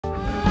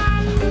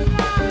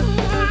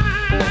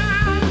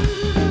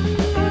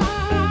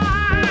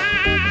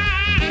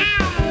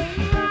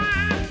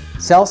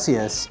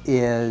Celsius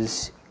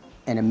is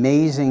an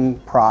amazing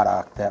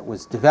product that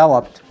was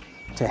developed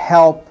to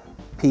help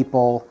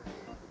people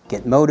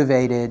get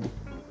motivated,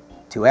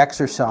 to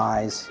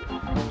exercise.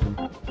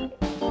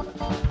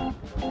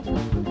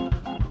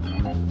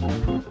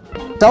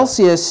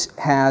 Celsius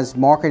has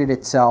marketed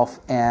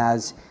itself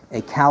as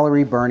a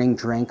calorie-burning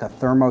drink, a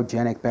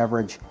thermogenic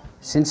beverage,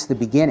 since the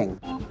beginning.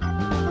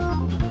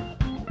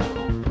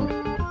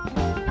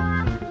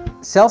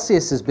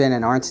 Celsius has been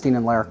an Arnstein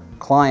Lehr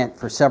client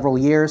for several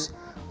years.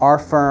 Our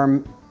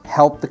firm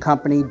helped the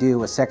company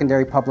do a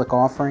secondary public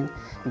offering.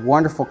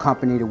 Wonderful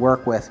company to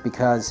work with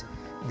because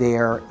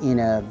they're in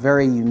a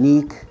very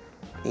unique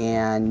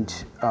and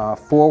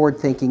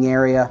forward-thinking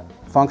area,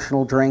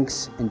 functional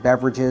drinks and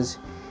beverages,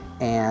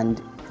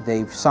 and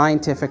they've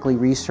scientifically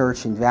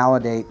researched and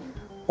validate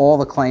all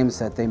the claims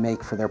that they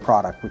make for their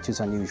product, which is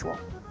unusual.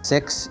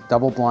 6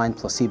 double-blind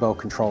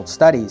placebo-controlled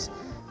studies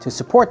to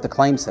support the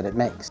claims that it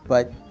makes.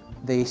 But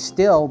they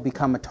still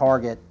become a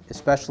target,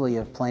 especially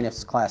of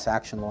plaintiffs' class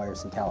action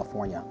lawyers in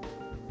California.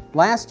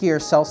 Last year,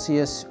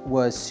 Celsius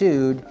was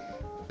sued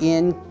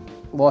in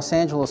Los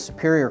Angeles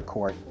Superior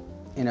Court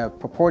in a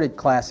purported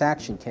class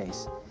action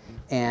case.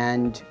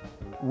 And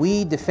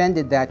we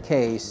defended that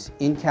case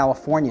in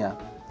California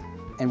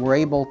and were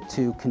able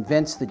to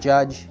convince the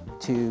judge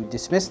to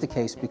dismiss the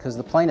case because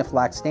the plaintiff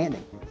lacked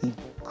standing. He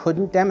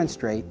couldn't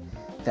demonstrate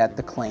that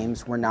the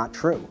claims were not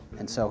true,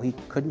 and so he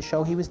couldn't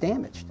show he was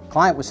damaged. The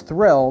client was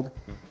thrilled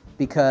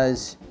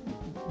because,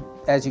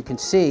 as you can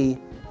see,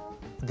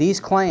 these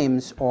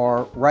claims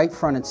are right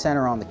front and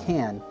center on the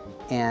can,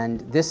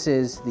 and this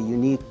is the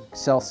unique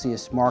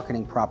Celsius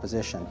marketing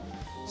proposition.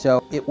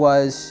 So it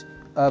was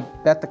a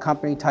bet the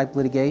company type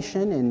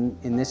litigation.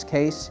 In this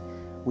case,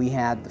 we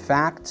had the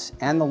facts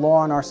and the law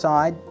on our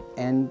side,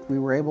 and we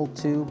were able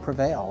to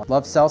prevail.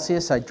 Love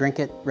Celsius, I drink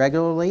it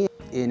regularly.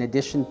 In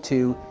addition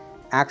to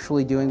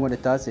actually doing what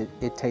it does, it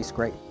tastes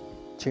great.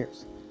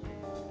 Cheers.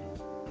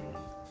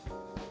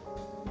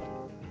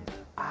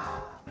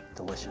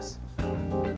 Delicious.